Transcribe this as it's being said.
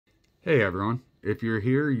Hey everyone, if you're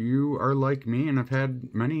here, you are like me and have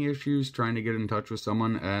had many issues trying to get in touch with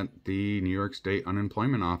someone at the New York State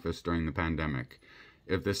Unemployment Office during the pandemic.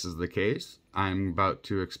 If this is the case, I'm about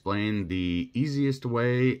to explain the easiest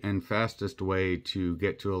way and fastest way to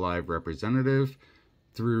get to a live representative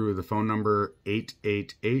through the phone number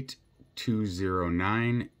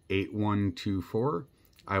 888-209-8124.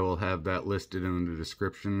 I will have that listed in the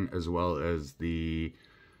description as well as the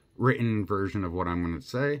written version of what I'm going to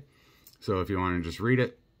say. So if you want to just read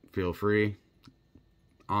it, feel free.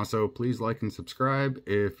 Also, please like and subscribe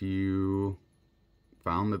if you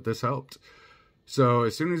found that this helped. So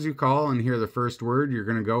as soon as you call and hear the first word, you're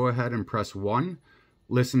going to go ahead and press 1.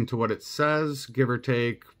 Listen to what it says, give or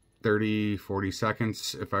take 30, 40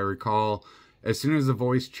 seconds if I recall. As soon as the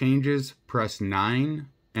voice changes, press 9.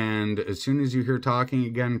 And as soon as you hear talking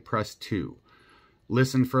again, press 2.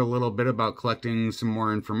 Listen for a little bit about collecting some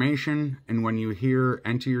more information, and when you hear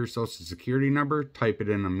enter your social security number, type it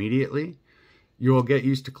in immediately. You will get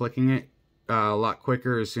used to clicking it a lot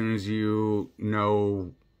quicker as soon as you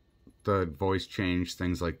know the voice change,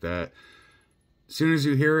 things like that. As soon as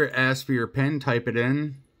you hear it ask for your PIN, type it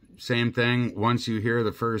in. Same thing, once you hear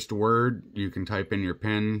the first word, you can type in your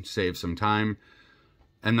PIN, save some time.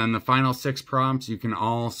 And then the final 6 prompts, you can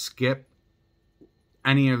all skip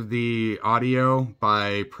any of the audio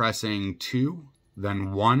by pressing 2,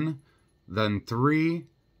 then 1, then 3,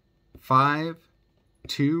 5,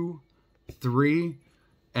 2, 3,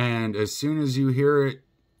 and as soon as you hear it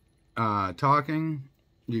talking,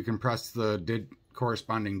 you can press the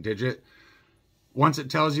corresponding digit. Once it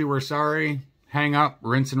tells you we're sorry, hang up,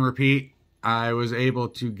 rinse and repeat. I was able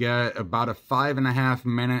to get about a 5.5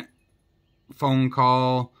 minute phone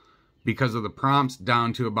call because of the prompts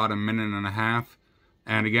down to about a 1.5 minutes.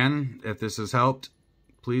 And again, if this has helped,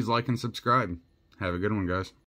 please like and subscribe. Have a good one, guys.